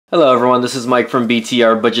Hello everyone, this is Mike from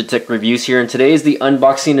BTR Budget Tech Reviews here, and today is the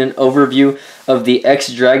unboxing and overview of the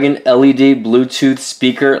X-Dragon LED Bluetooth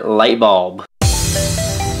speaker light bulb.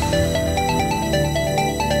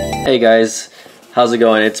 Hey guys, how's it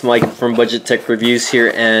going? It's Mike from Budget Tech Reviews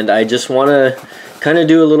here, and I just want to kind of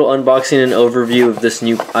do a little unboxing and overview of this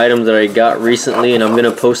new item that I got recently, and I'm going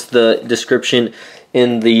to post the description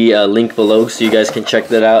in the link below so you guys can check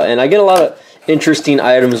that out. And I get a lot of interesting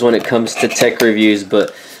items when it comes to tech reviews,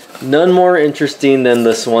 but none more interesting than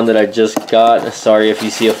this one that I just got. Sorry if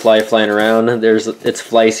you see a fly flying around. It's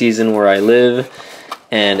fly season where I live.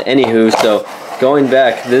 And anywho, so going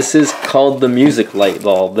back, this is called the Music Light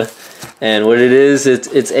Bulb. And what it is,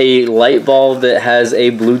 it's a light bulb that has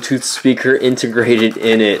a Bluetooth speaker integrated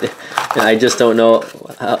in it. And I just don't know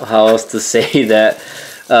how else to say that,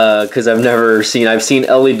 because I've seen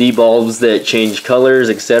LED bulbs that change colors,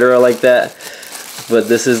 etc. like that. But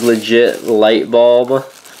this is legit light bulb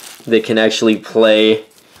that can actually play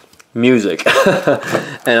music.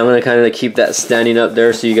 And I'm going to kind of keep that standing up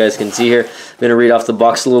there so you guys can see here. I'm going to read off the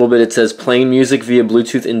box a little bit. It says playing music via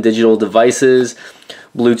Bluetooth and digital devices,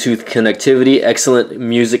 Bluetooth connectivity, excellent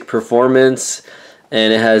music performance,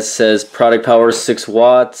 and it says product power 6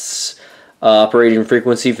 watts, operating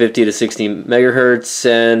frequency 50 to 60 megahertz,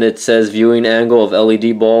 and it says viewing angle of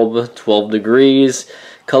LED bulb 12 degrees,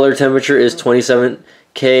 color temperature is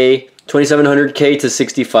 2700K to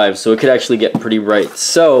 65, so it could actually get pretty bright.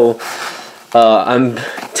 So I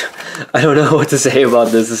don't know what to say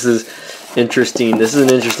about this. This is interesting. This is an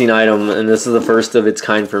interesting item, and this is the first of its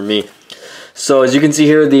kind for me. So as you can see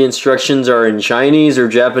here, the instructions are in Chinese or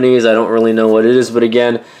Japanese. I don't really know what it is, but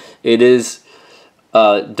again, it is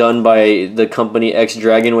done by the company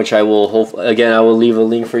X-Dragon, which I will leave a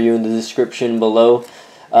link for you in the description below.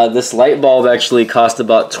 This light bulb actually cost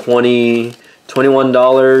about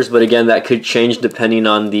 $21, but again, that could change depending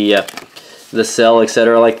on the cell,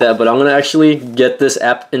 etc. like that. But I'm gonna actually get this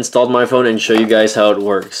app installed on my phone and show you guys how it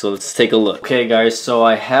works. So let's take a look. Okay guys, so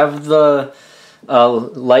I have the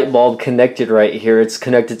light bulb connected right here. It's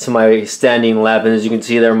connected to my standing lab, and as you can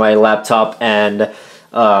see there, my laptop and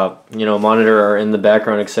monitor are in the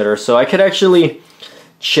background, etc. So I could actually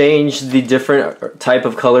change the different type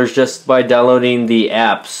of colors just by downloading the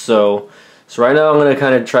app. So right now I'm going to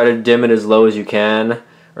kind of try to dim it as low as you can,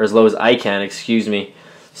 or as low as I can, excuse me.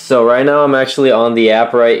 So right now I'm actually on the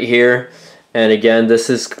app right here, and again, this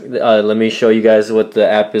is, let me show you guys what the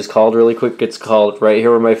app is called really quick. It's called, right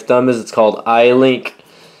here where my thumb is, it's called iLink. And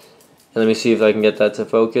let me see if I can get that to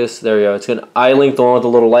focus. There we go. It's an iLink, the one with the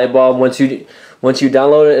little light bulb. Once you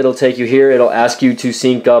download it, it'll take you here. It'll ask you to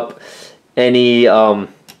sync up any, let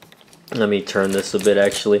me turn this a bit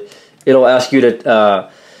actually. It'll ask you to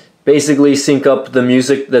basically sync up the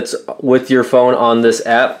music that's with your phone on this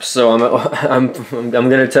app. So I'm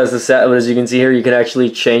gonna test this out, but as you can see here, you can actually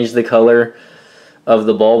change the color of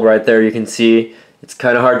the bulb right there. You can see it's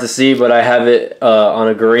kind of hard to see, but I have it on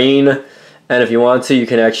a green, and if you want to, you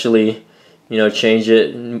can actually change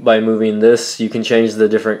it by moving this. You can change the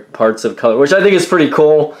different parts of color, which I think is pretty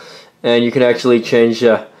cool. And you can actually change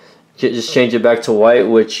just change it back to white,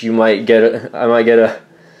 which you might get I might get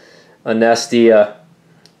a nasty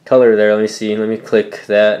color there. Let me see. Let me click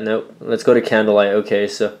that. Nope. Let's go to candlelight. Okay,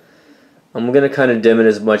 so I'm gonna kind of dim it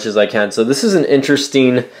as much as I can. So this is an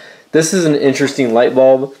interesting light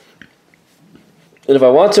bulb. And if I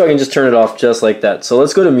want to, I can just turn it off just like that. So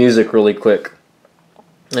let's go to music really quick.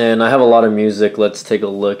 And I have a lot of music. Let's take a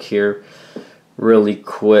look here really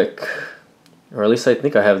quick. Or at least I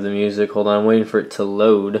think I have the music. Hold on, I'm waiting for it to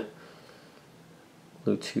load.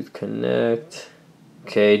 Bluetooth connect.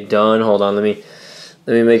 Okay, done. Hold on, let me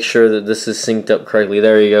make sure that this is synced up correctly.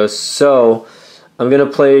 There you go. So I'm gonna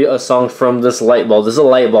play a song from this light bulb. This is a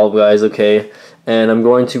light bulb, guys, okay? And I'm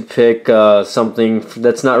going to pick something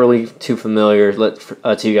that's not really too familiar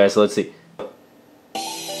to you guys. So let's see.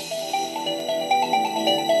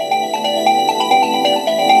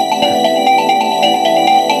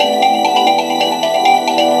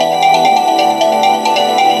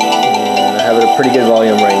 I have it at a pretty good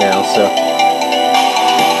volume right now, so.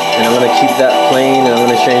 And I'm going to keep that playing, and I'm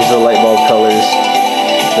going to change the light bulb colors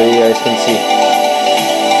so you guys can see.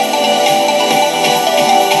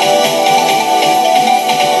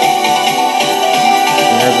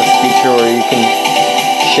 And there's a feature where you can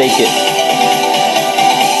shake it.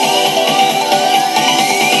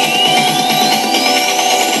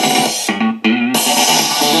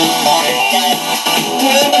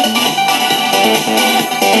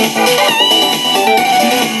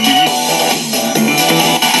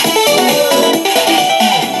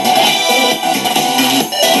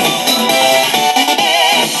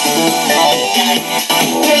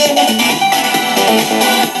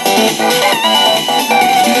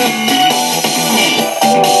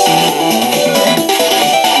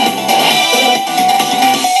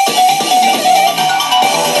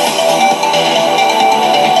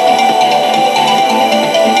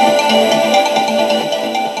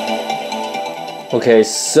 Okay,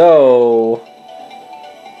 so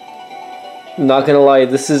not gonna lie,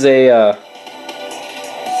 this is a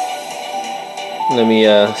let me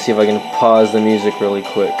see if I can pause the music really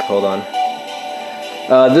quick. Hold on.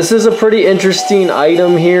 This is a pretty interesting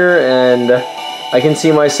item here, and I can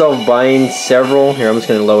see myself buying several. Here, I'm just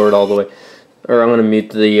gonna lower it all the way, or I'm gonna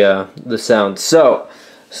mute the sound. So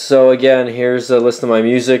again, here's a list of my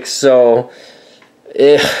music. So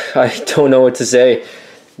I don't know what to say.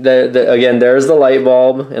 Again, there's the light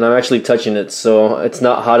bulb, and I'm actually touching it, so it's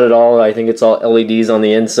not hot at all. I think it's all LEDs on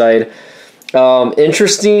the inside.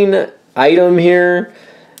 Interesting item here,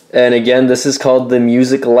 and again, this is called the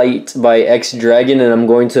Music Light by X Dragon, and I'm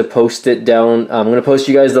going to post it down. I'm going to post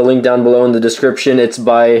you guys the link down below in the description. It's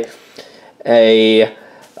by a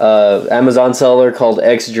Amazon seller called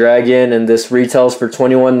X Dragon, and this retails for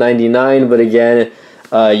 $21.99. But again,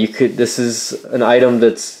 this is an item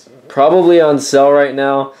that's probably on sale right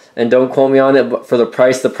now, and don't quote me on it, but for the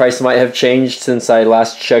price might have changed since I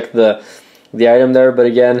last checked the item there. But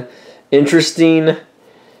again, interesting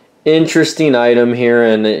item here,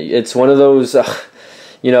 and it's one of those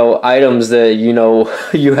items that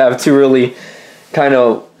you have to really kind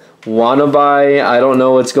of want to buy. I don't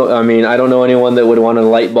know I don't know anyone that would want a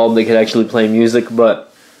light bulb that could actually play music,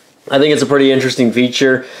 but I think it's a pretty interesting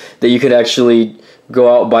feature that you could actually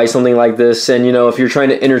go out and buy something like this. And if you're trying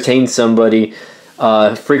to entertain somebody,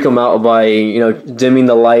 freak them out by dimming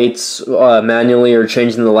the lights manually, or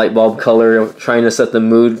changing the light bulb color, trying to set the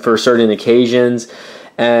mood for certain occasions.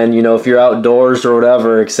 And if you're outdoors or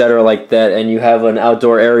whatever, etc., like that, and you have an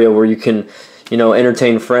outdoor area where you can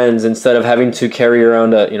entertain friends, instead of having to carry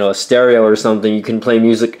around a stereo or something, you can play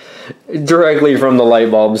music directly from the light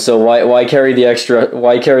bulb. So why carry the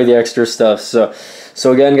extra stuff?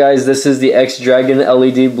 So again, guys, this is the X Dragon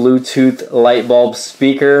LED Bluetooth light bulb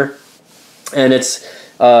speaker, and it's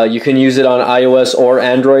you can use it on iOS or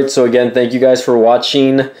Android. So again, thank you guys for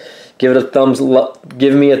watching. Give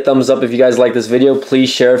me a thumbs up if you guys like this video. Please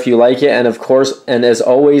share if you like it, and of course, and as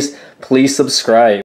always, please subscribe.